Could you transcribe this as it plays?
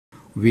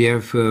We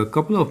have a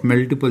couple of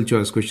multiple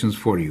choice questions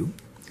for you.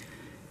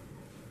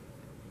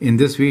 In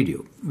this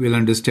video, we'll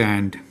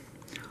understand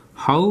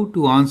how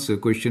to answer a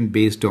question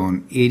based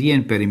on area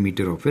and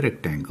perimeter of a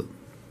rectangle.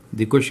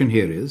 The question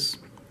here is,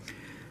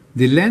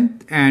 the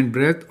length and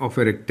breadth of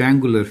a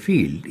rectangular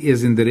field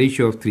is in the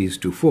ratio of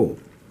 3:4.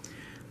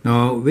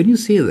 Now, when you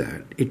say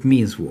that, it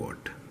means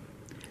what?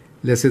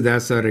 Let's say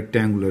that's our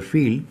rectangular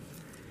field.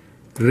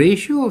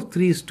 Ratio of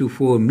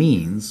 3:4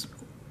 means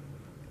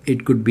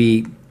it could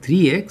be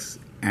 3x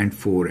and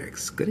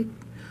 4x, correct?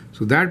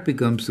 So that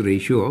becomes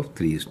ratio of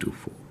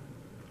 3:4.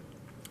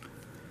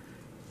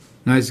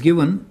 Now it's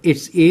given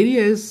its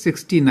area is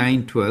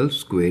 6912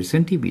 square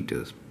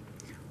centimeters.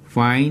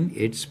 Find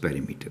its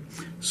perimeter.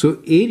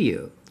 So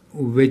area,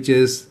 which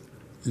is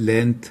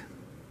length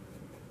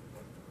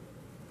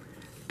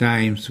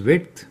times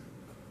width,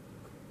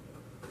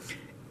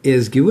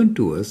 is given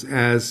to us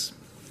as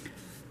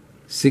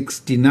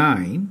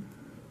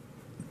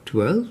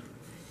 6912,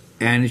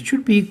 and it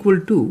should be equal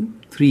to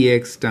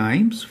 3x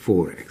times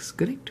 4x,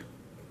 correct?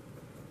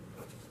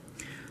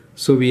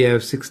 So we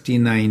have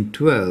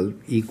 6912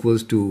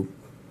 equals to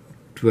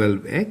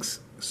 12x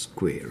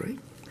square, right?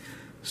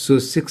 So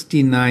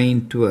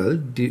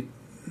 6912,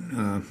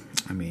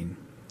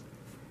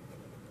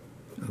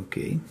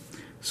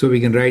 so we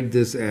can write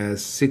this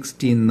as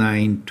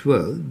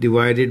 6912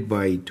 divided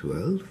by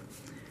 12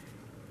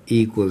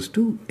 equals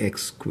to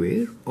x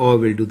square, or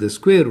we'll do the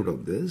square root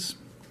of this,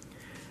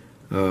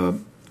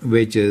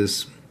 which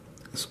is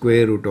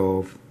square root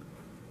of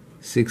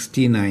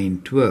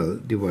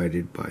 6912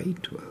 divided by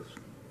 12.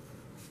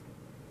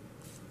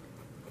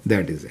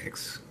 That is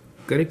x,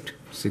 correct?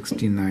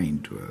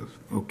 6912,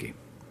 okay.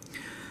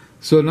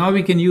 So now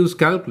we can use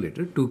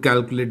calculator to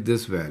calculate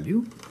this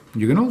value.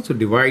 You can also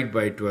divide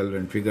by 12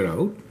 and figure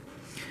out.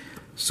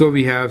 So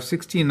we have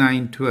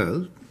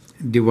 6912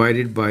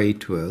 divided by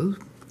 12,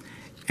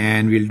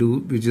 and we'll do,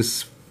 which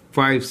is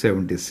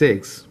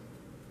 576.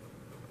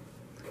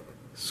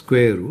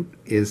 Square root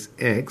is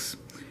x.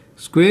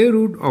 Square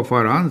root of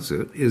our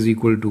answer is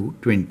equal to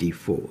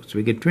 24. So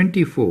we get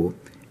 24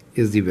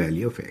 is the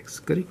value of x,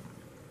 correct?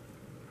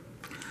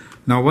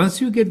 Now once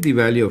you get the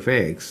value of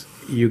x,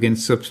 you can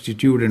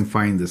substitute and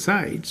find the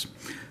sides.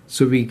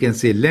 So we can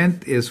say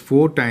length is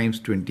 4 times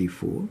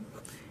 24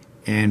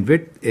 and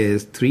width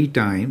is 3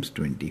 times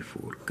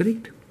 24,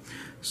 correct?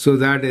 So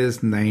that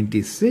is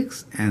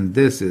 96 and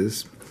this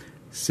is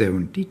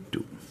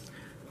 72.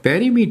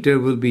 Perimeter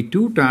will be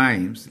 2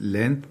 times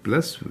length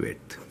plus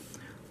width,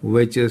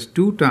 which is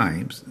 2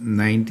 times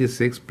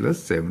 96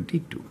 plus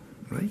 72,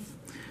 right?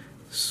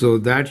 So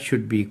that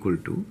should be equal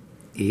to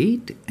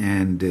 8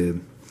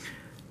 and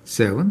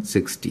 7,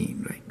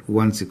 16, right?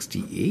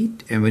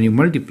 168. And when you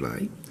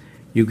multiply,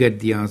 you get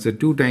the answer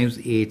 2 times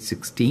 8,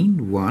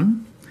 16,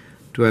 1,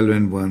 12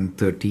 and 1,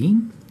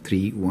 13,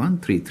 3, 1,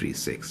 3, 3,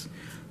 6.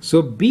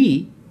 So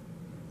B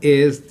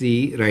is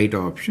the right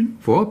option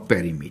for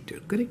perimeter,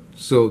 correct?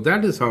 So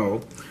that is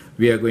how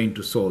we are going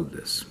to solve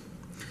this.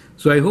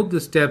 So I hope the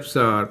steps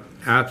are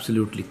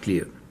absolutely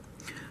clear.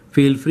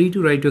 Feel free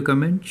to write your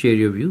comment, share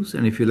your views,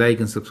 and if you like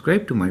and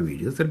subscribe to my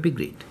videos, that'd be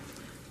great.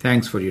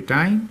 Thanks for your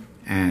time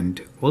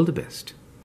and all the best.